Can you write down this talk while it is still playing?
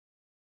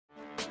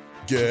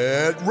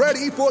Get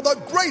ready for the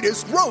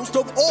greatest roast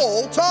of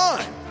all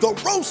time, the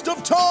Roast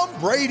of Tom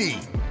Brady,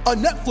 a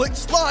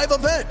Netflix live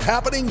event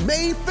happening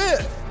May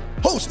 5th.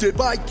 Hosted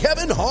by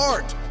Kevin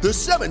Hart, the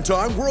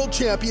 7-time world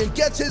champion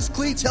gets his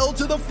cleats held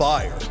to the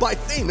fire by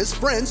famous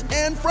friends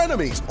and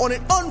frenemies on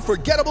an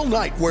unforgettable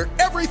night where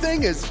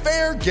everything is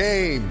fair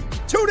game.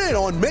 Tune in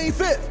on May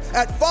 5th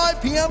at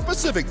 5 p.m.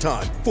 Pacific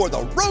time for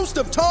the Roast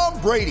of Tom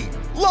Brady,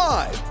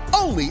 live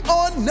only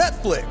on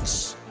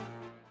Netflix.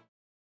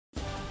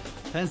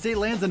 Penn State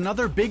lands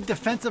another big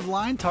defensive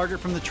line target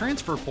from the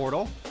transfer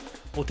portal.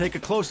 We'll take a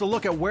closer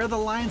look at where the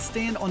Lions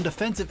stand on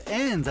defensive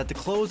ends at the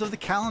close of the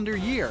calendar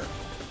year.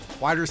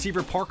 Wide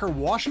receiver Parker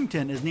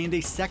Washington is named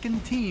a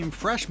second-team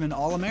freshman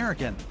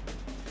All-American.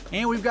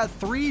 And we've got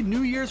 3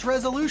 New Year's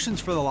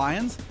resolutions for the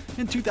Lions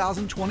in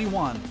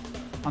 2021.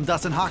 I'm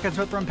Dustin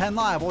Hockensmith from Penn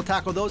Live. We'll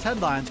tackle those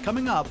headlines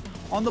coming up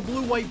on the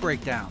Blue White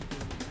Breakdown.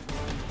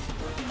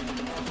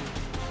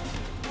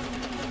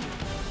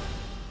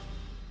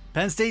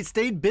 Penn State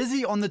stayed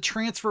busy on the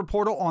transfer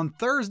portal on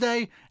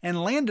Thursday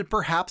and landed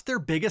perhaps their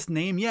biggest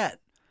name yet.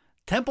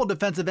 Temple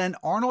defensive end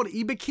Arnold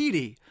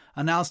Ebiketie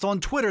announced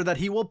on Twitter that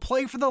he will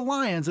play for the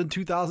Lions in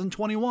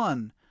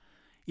 2021.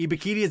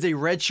 Ebiketie is a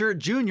redshirt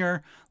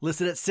junior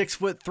listed at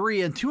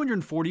 6'3" and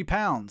 240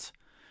 pounds.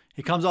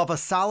 He comes off a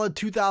solid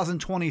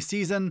 2020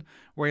 season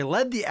where he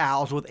led the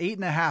Owls with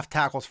 8.5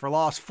 tackles for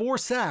loss, 4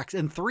 sacks,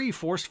 and 3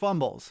 forced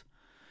fumbles.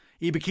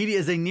 Ebiketie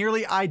is a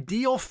nearly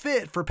ideal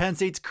fit for Penn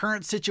State's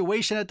current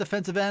situation at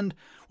defensive end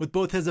with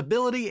both his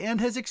ability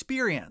and his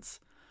experience.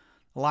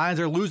 The Lions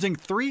are losing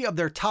 3 of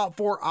their top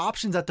 4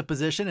 options at the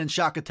position in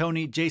Shaka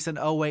Toney, Jason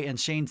Oweh, and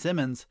Shane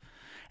Simmons,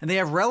 and they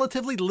have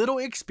relatively little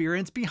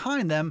experience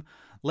behind them,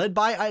 led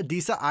by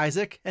Adisa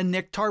Isaac and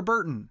Nick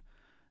Tarburton.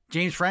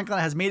 James Franklin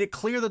has made it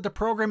clear that the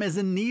program is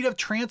in need of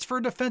transfer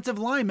defensive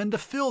linemen to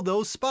fill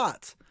those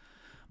spots.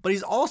 But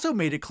he's also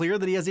made it clear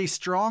that he has a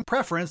strong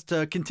preference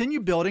to continue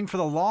building for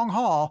the long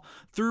haul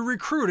through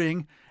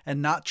recruiting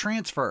and not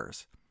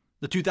transfers.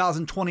 The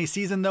 2020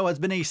 season, though, has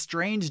been a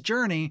strange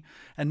journey,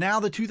 and now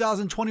the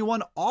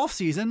 2021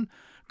 offseason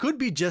could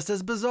be just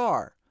as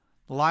bizarre.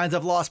 The Lions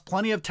have lost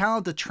plenty of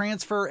talent to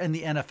transfer in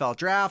the NFL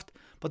draft,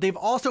 but they've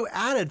also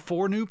added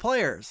 4 new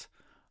players.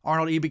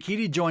 Arnold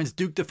Ebiketie joins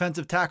Duke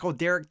defensive tackle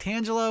Derek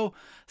Tangelo,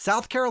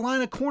 South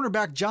Carolina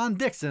cornerback John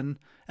Dixon,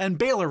 and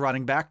Baylor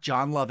running back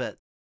John Lovett.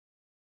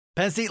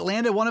 Penn State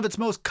landed one of its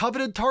most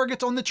coveted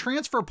targets on the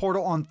transfer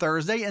portal on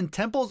Thursday in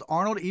Temple's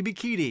Arnold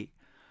Ebiketie.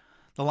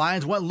 The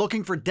Lions went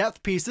looking for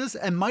depth pieces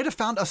and might have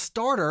found a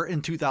starter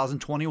in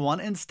 2021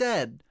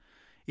 instead.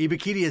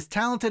 Ebiketie is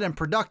talented and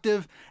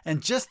productive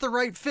and just the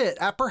right fit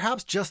at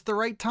perhaps just the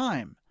right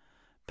time.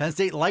 Penn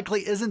State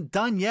likely isn't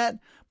done yet,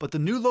 but the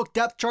new look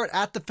depth chart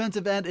at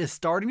defensive end is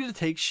starting to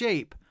take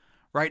shape.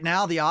 Right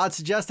now, the odds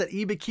suggest that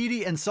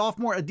Ebiketie and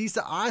sophomore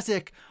Adisa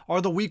Isaac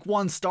are the Week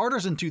 1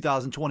 starters in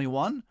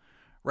 2021.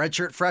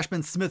 Redshirt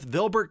freshman Smith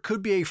Vilbert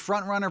could be a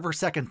frontrunner for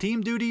second-team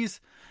duties,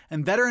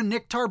 and veteran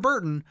Nick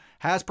Tarburton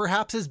has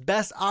perhaps his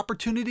best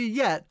opportunity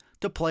yet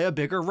to play a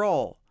bigger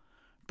role.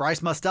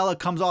 Bryce Mustela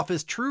comes off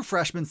his true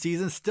freshman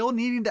season still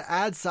needing to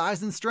add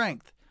size and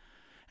strength.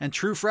 And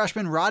true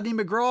freshman Rodney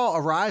McGraw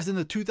arrives in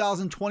the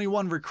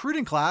 2021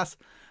 recruiting class,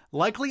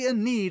 likely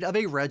in need of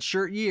a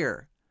redshirt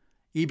year.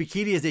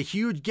 Ebiketie is a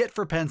huge get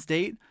for Penn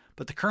State,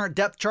 but the current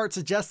depth chart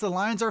suggests the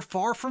Lions are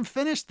far from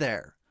finished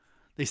there.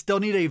 They still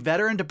need a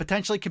veteran to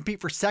potentially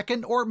compete for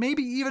second or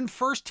maybe even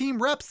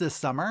first-team reps this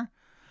summer.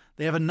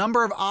 They have a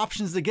number of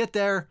options to get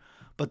there,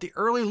 but the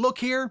early look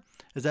here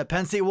is that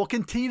Penn State will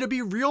continue to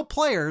be real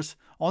players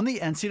on the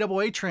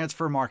NCAA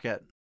transfer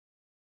market.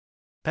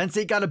 Penn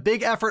State got a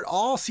big effort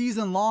all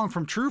season long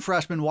from true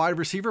freshman wide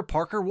receiver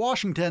Parker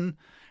Washington,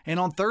 and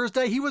on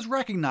Thursday he was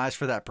recognized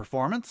for that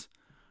performance.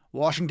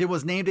 Washington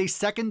was named a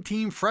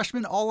second-team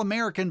freshman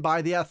All-American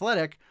by The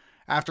Athletic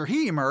after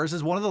he emerged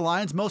as one of the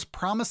Lions' most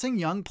promising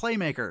young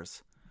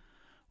playmakers.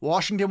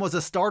 Washington was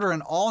a starter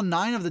in all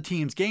 9 of the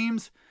team's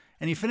games,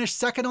 and he finished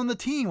second on the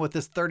team with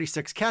his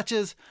 36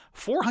 catches,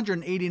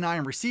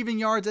 489 receiving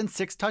yards, and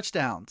 6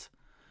 touchdowns.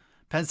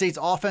 Penn State's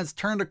offense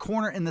turned a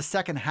corner in the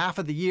second half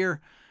of the year,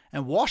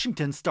 and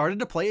Washington started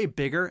to play a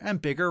bigger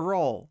and bigger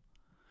role.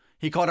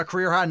 He caught a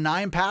career-high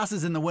 9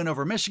 passes in the win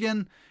over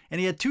Michigan,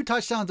 and he had 2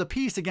 touchdowns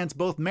apiece against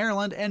both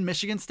Maryland and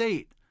Michigan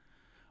State.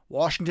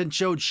 Washington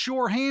showed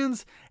sure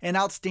hands and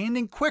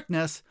outstanding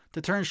quickness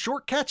to turn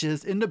short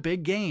catches into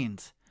big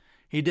gains.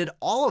 He did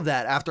all of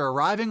that after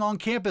arriving on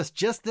campus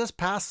just this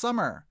past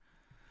summer.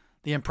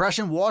 The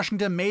impression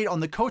Washington made on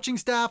the coaching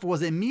staff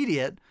was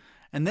immediate,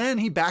 and then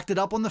he backed it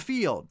up on the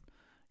field.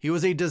 He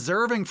was a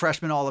deserving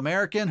freshman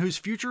All-American whose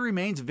future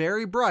remains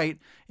very bright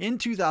in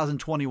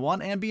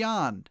 2021 and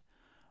beyond.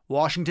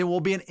 Washington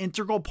will be an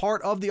integral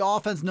part of the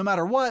offense no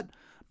matter what,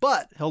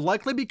 but he'll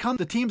likely become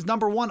the team's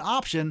number 1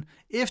 option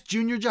if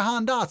junior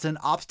Jahan Dotson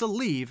opts to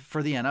leave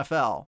for the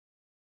NFL.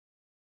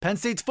 Penn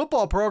State's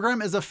football program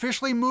is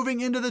officially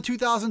moving into the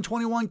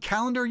 2021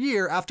 calendar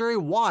year after a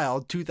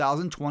wild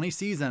 2020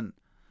 season.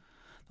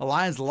 The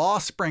Lions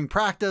lost spring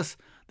practice,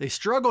 they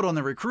struggled on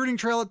the recruiting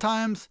trail at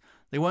times,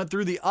 They went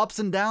through the ups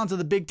and downs of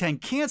the Big Ten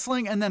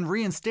canceling and then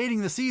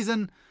reinstating the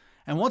season,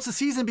 and once the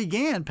season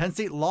began, Penn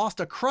State lost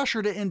a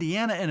crusher to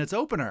Indiana in its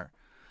opener.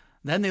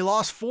 Then they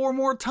lost 4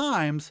 more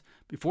times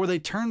before they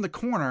turned the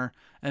corner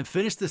and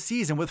finished the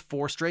season with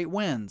 4 straight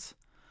wins.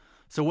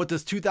 So what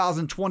does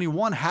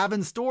 2021 have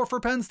in store for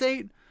Penn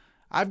State?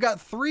 I've got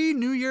 3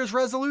 New Year's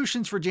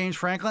resolutions for James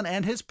Franklin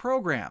and his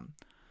program.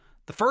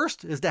 The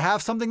first is to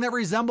have something that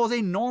resembles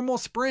a normal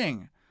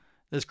spring.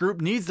 This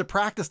group needs the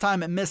practice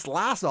time it missed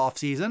last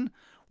offseason,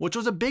 which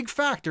was a big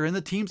factor in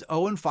the team's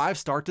 0-5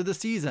 start to the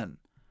season.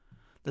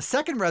 The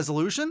second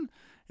resolution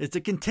is to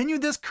continue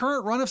this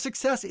current run of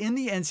success in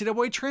the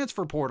NCAA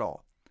transfer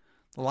portal.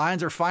 The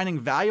Lions are finding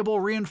valuable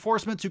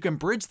reinforcements who can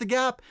bridge the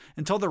gap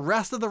until the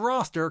rest of the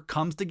roster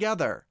comes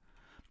together.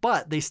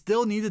 But they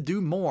still need to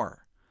do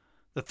more.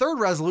 The third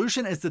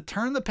resolution is to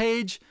turn the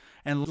page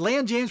and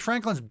land James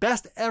Franklin's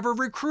best ever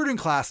recruiting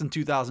class in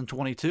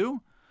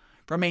 2022.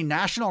 From a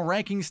national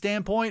ranking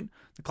standpoint,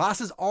 the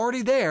class is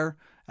already there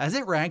as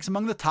it ranks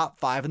among the top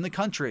 5 in the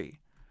country.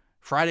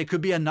 Friday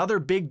could be another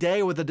big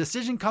day with a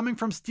decision coming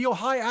from Steel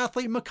High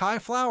athlete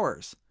Mekhi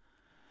Flowers.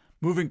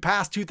 Moving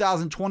past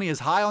 2020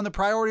 is high on the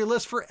priority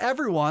list for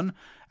everyone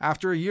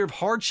after a year of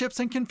hardships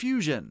and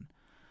confusion.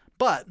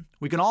 But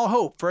we can all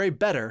hope for a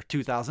better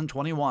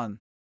 2021.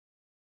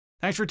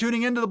 Thanks for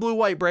tuning in to the Blue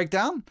White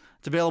Breakdown.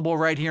 It's available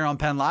right here on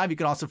Penn Live. You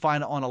can also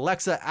find it on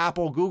Alexa,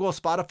 Apple, Google,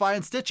 Spotify,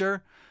 and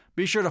Stitcher.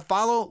 Be sure to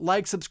follow,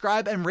 like,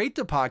 subscribe, and rate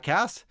the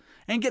podcast.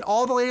 And get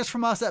all the latest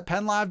from us at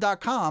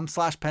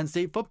PennLive.com/Penn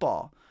State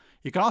Football.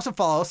 You can also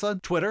follow us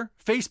on Twitter,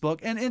 Facebook,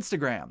 and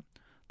Instagram.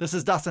 This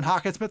is Dustin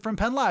Hockensmith from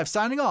Penn Live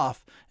signing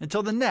off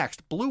until the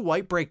next Blue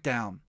White Breakdown.